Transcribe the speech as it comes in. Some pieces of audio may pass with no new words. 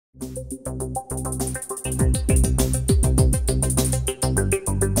And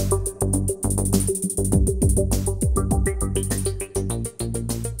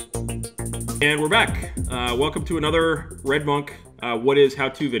we're back. Welcome to another Red Monk What Is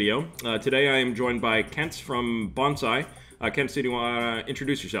How-To video. Today I am joined by Kence from Bonsai. Kence, do you want to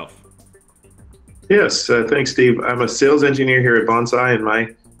introduce yourself? Yes, thanks, Steve. I'm a sales engineer here at Bonsai, and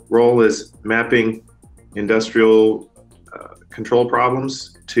my role is mapping industrial control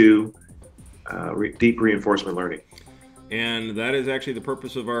problems to deep reinforcement learning. And that is actually the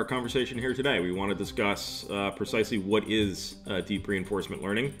purpose of our conversation here today. We want to discuss precisely what is deep reinforcement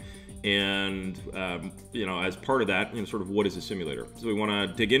learning. And, as part of that, sort of what is a simulator. So we want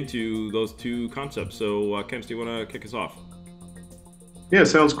to dig into those two concepts. So, Kence, do you want to kick us off? Yeah,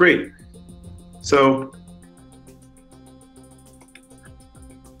 sounds great. So,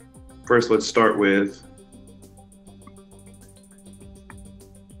 first let's start with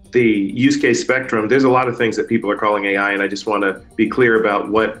the use case spectrum. There's a lot of things that people are calling AI, and I just want to be clear about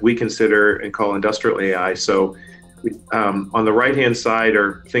what we consider and call industrial AI. So, on the right-hand side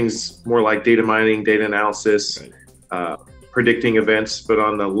are things more like data mining, data analysis, predicting events. But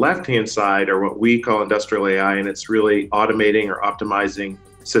on the left-hand side are what we call industrial AI, and it's really automating or optimizing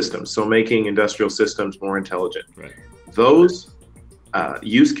systems. So making industrial systems more intelligent. Right. Those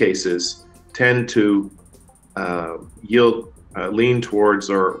use cases tend to lean towards,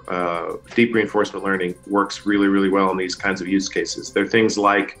 or deep reinforcement learning works really, really well in these kinds of use cases. They're things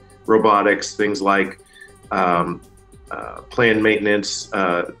like robotics, things like planned maintenance,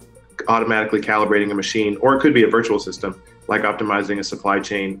 automatically calibrating a machine, or it could be a virtual system like optimizing a supply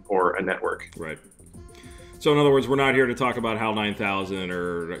chain or a network. Right. So in other words, we're not here to talk about HAL 9000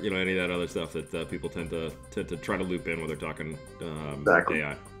 or any of that other stuff that people tend to try to loop in when they're talking Exactly.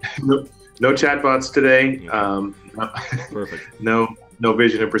 AI. No chatbots today. Perfect. No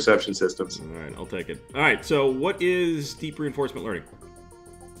vision and perception systems. All right, I'll take it. All right. So what is deep reinforcement learning?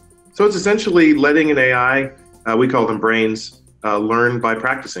 So it's essentially letting an AI, we call them brains, learn by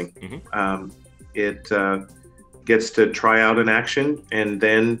practicing. Mm-hmm. It gets to try out an action, and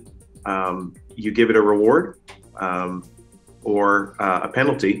then you give it a reward or a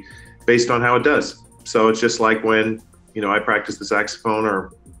penalty based on how it does. So it's just like when I practice the saxophone,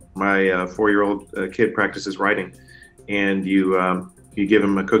 or my 4-year-old kid practices writing, and you give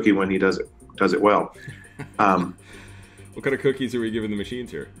him a cookie when he does it well. What kind of cookies are we giving the machines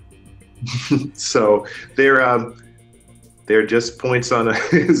here? So they're just points on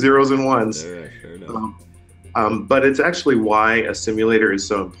zeros and ones. All right, fair enough. But it's actually why a simulator is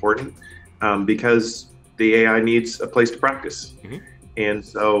so important, because the AI needs a place to practice. Mm-hmm. And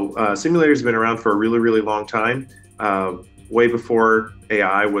so simulators have been around for a really, really long time, way before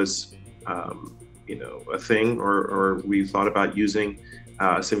AI was a thing, or we thought about using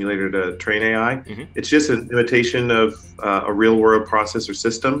a simulator to train AI. Mm-hmm. It's just an imitation of a real world processor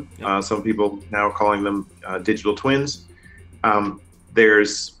system. Yep. Some people now are calling them digital twins.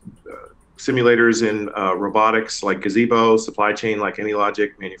 There's simulators in robotics like Gazebo, supply chain like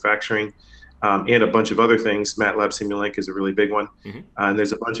AnyLogic, manufacturing, and a bunch of other things. MATLAB Simulink is a really big one. Mm-hmm. And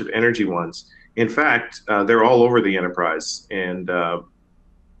there's a bunch of energy ones. In fact, they're all over the enterprise. And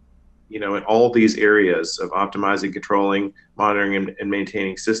in all these areas of optimizing, controlling, monitoring, and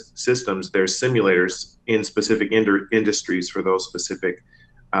maintaining systems, there's simulators in specific industries for those specific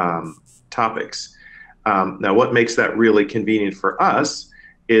topics. Now, what makes that really convenient for us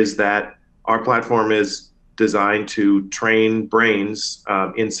is that our platform is designed to train brains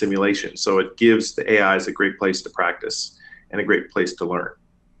in simulation. So it gives the AIs a great place to practice and a great place to learn.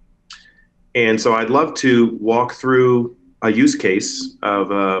 And so I'd love to walk through a use case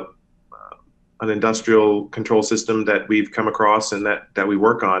of an industrial control system that we've come across and that we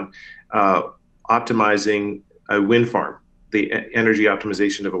work on, optimizing a wind farm, the energy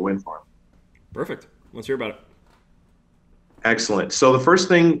optimization of a wind farm. Perfect. Let's hear about it. Excellent. So the first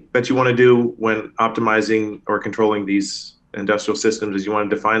thing that you want to do when optimizing or controlling these industrial systems is you want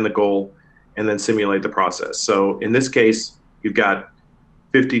to define the goal and then simulate the process. So in this case, you've got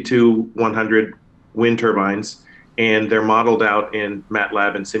 52-100 wind turbines, and they're modeled out in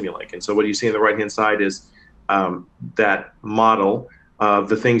MATLAB and Simulink. And so what you see on the right-hand side is that model of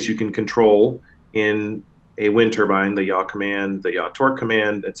the things you can control in a wind turbine, the yaw command, the yaw torque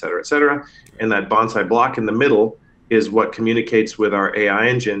command, et cetera, et cetera. And that Bonsai block in the middle is what communicates with our AI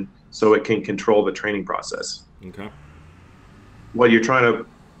engine so it can control the training process. Okay. What you're trying to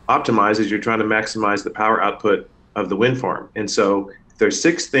optimize is you're trying to maximize the power output of the wind farm. And so there's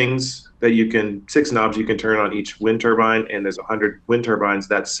 6 knobs you can turn on each wind turbine, and there's 100 wind turbines.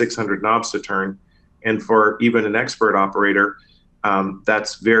 That's 600 knobs to turn. And for even an expert operator,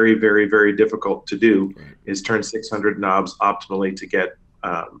 That's very, very, very difficult to do, Right. is turn 600 knobs optimally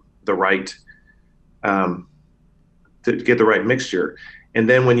the right um, to get the right mixture. And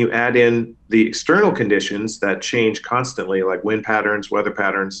then when you add in the external conditions that change constantly, like wind patterns, weather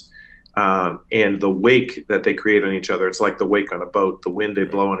patterns, and the wake that they create on each other, it's like the wake on a boat, the wind they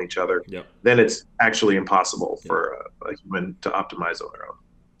Right. blow on each other, Yep. then it's actually impossible Yep. for a human to optimize on their own.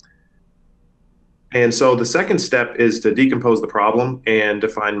 And so the second step is to decompose the problem and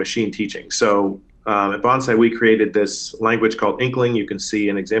define machine teaching. So at Bonsai, we created this language called Inkling. You can see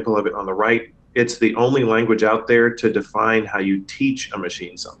an example of it on the right. It's the only language out there to define how you teach a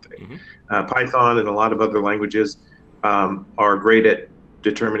machine something. Mm-hmm. Python and a lot of other languages are great at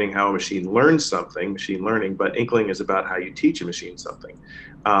determining how a machine learns something, machine learning, but Inkling is about how you teach a machine something.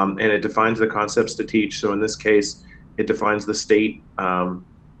 And it defines the concepts to teach. So in this case, it defines the state.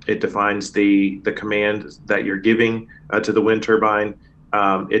 It defines the command that you're giving to the wind turbine.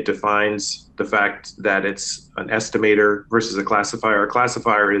 It defines the fact that it's an estimator versus a classifier. A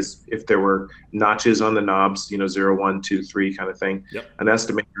classifier is if there were notches on the knobs, 0, 1, 2, 3 kind of thing. Yep. An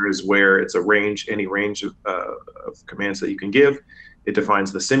estimator is where it's a range, any range of commands that you can give. It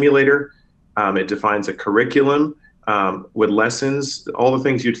defines the simulator. It defines a curriculum with lessons, all the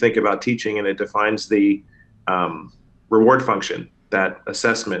things you'd think about teaching, and it defines the reward function, that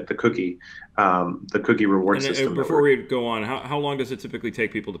assessment, the cookie reward system. Before we go on, how long does it typically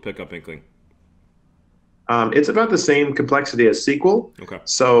take people to pick up Inkling? It's about the same complexity as SQL. Okay.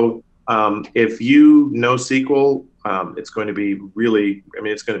 So if you know SQL, it's going to be really,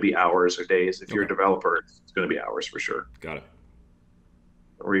 it's going to be hours or days. If you're a developer, it's going to be hours for sure. Got it.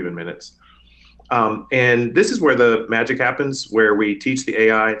 Or even minutes. And this is where the magic happens, where we teach the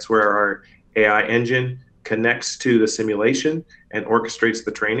AI. It's where our AI engine connects to the simulation and orchestrates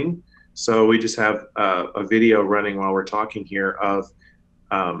the training. So we just have a video running while we're talking here of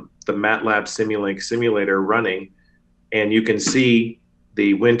the MATLAB Simulink simulator running, and you can see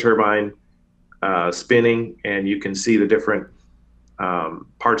the wind turbine spinning, and you can see the different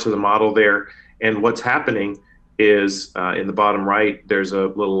parts of the model there. And what's happening is in the bottom right, there's a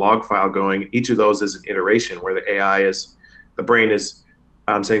little log file going. Each of those is an iteration where the brain is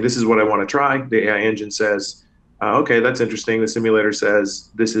saying, this is what I want to try. The AI engine says, okay, that's interesting. The simulator says,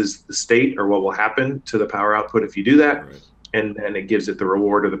 this is the state or what will happen to the power output if you do that. Right. And then it gives it the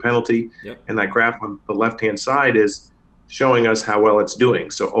reward or the penalty. Yep. And that graph on the left-hand side is showing us how well it's doing.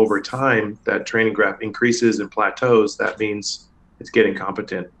 So over time, that training graph increases and plateaus. That means it's getting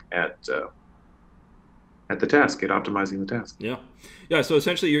competent at the task, at optimizing the task. Yeah. Yeah, so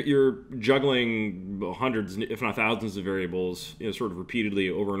essentially you're juggling hundreds, if not thousands of variables, sort of repeatedly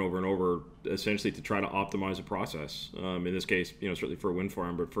over and over and over, essentially to try to optimize a process. In this case, certainly for a wind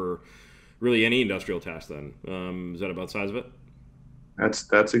farm, but for really any industrial task then. Is that about the size of it?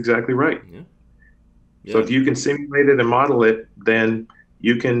 That's exactly right. Yeah. So if you can simulate it and model it, then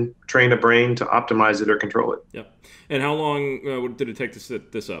you can train a brain to optimize it or control it. Yeah. And how long did it take to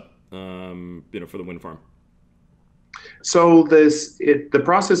set this up, for the wind farm? So the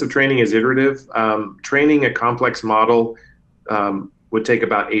process of training is iterative. Training a complex model would take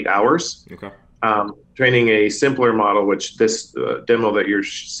about 8 hours. Okay. Training a simpler model, which this demo that you're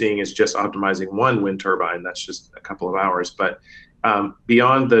seeing is just optimizing one wind turbine, that's just a couple of hours. But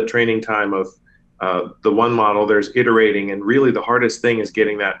beyond the training time of the one model, there's iterating, and really the hardest thing is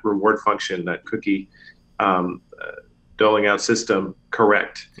getting that reward function, that cookie doling out system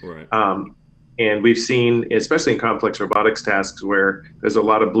correct. Right. And we've seen, especially in complex robotics tasks, where there's a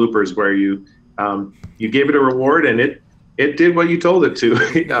lot of bloopers where you gave it a reward and it did what you told it to.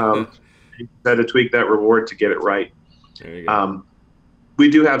 You had to tweak that reward to get it right. There you go. We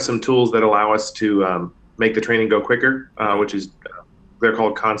do have some tools that allow us to make the training go quicker, which is, they're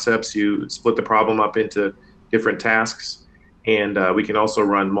called concepts. You split the problem up into different tasks, and we can also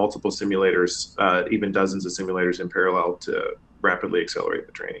run multiple simulators, even dozens of simulators in parallel to rapidly accelerate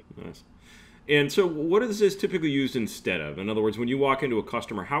the training. Nice. And so what is this typically used instead of? In other words, when you walk into a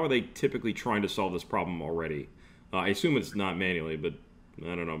customer, how are they typically trying to solve this problem already? I assume it's not manually, but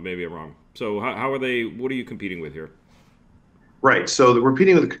I don't know, maybe I'm wrong. So how are they, what are you competing with here? Right, so we're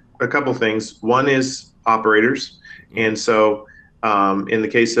competing with a couple things. One is operators. And so in the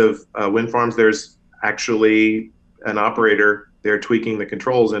case of wind farms, there's actually an operator there tweaking the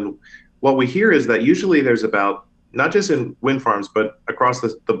controls. And what we hear is that usually there's about, not just in wind farms, but across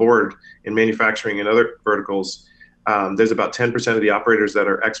the board in manufacturing and other verticals, there's about 10% of the operators that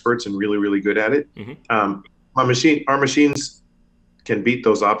are experts and really, really good at it. Mm-hmm. Our machines can beat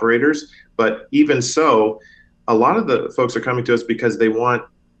those operators, but even so, a lot of the folks are coming to us because they want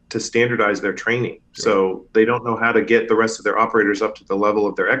to standardize their training. So they don't know how to get the rest of their operators up to the level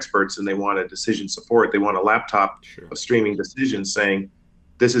of their experts, and they want a decision support. They want a laptop of streaming decisions saying,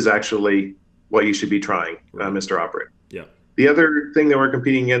 this is actually what you should be trying, Mr. Operator. Yeah. The other thing that we're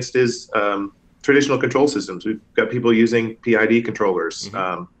competing against is traditional control systems. We've got people using PID controllers,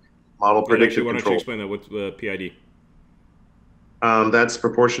 model predictive control. Why don't you explain that? What's PID? That's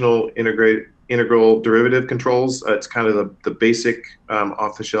proportional integral derivative controls. It's kind of the basic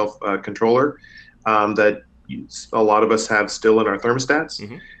off-the-shelf controller that a lot of us have still in our thermostats.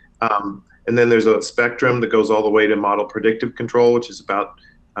 And then there's a spectrum that goes all the way to model predictive control, which is about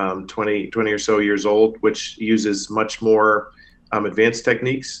 20 or so years old, which uses much more advanced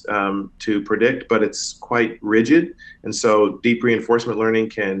techniques to predict, but it's quite rigid. And so deep reinforcement learning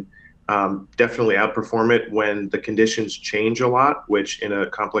can definitely outperform it when the conditions change a lot, which in a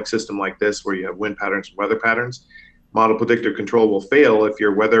complex system like this, where you have wind patterns and weather patterns, model predictive control will fail if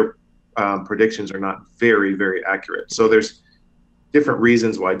your weather predictions are not very, very accurate. So there's different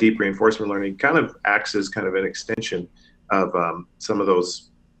reasons why deep reinforcement learning kind of acts as kind of an extension of some of those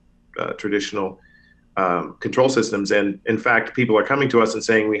traditional control systems. And in fact, people are coming to us and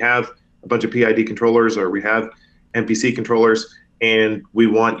saying, we have a bunch of PID controllers, or we have MPC controllers, and we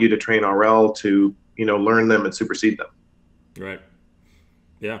want you to train RL to, learn them and supersede them. Right.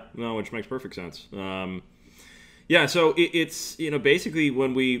 Yeah. No, which makes perfect sense. Yeah. So it's basically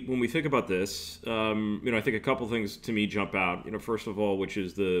when we think about this, I think a couple things to me jump out. First of all, which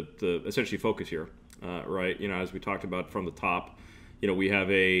is the essentially focus here, right? As we talked about from the top. We have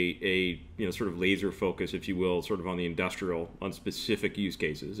a sort of laser focus, if you will, sort of on the industrial, on specific use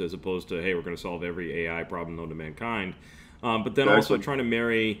cases, as opposed to, hey, we're going to solve every AI problem known to mankind. But then also trying to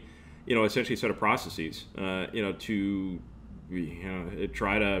marry, essentially a set of processes, to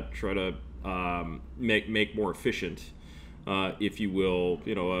try to make more efficient, if you will,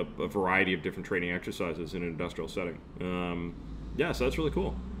 a variety of different training exercises in an industrial setting. Yeah, so that's really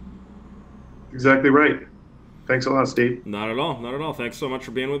cool. Exactly right. Thanks a lot, Steve. Not at all. Not at all. Thanks so much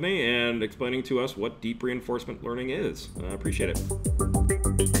for being with me and explaining to us what deep reinforcement learning is. I appreciate it.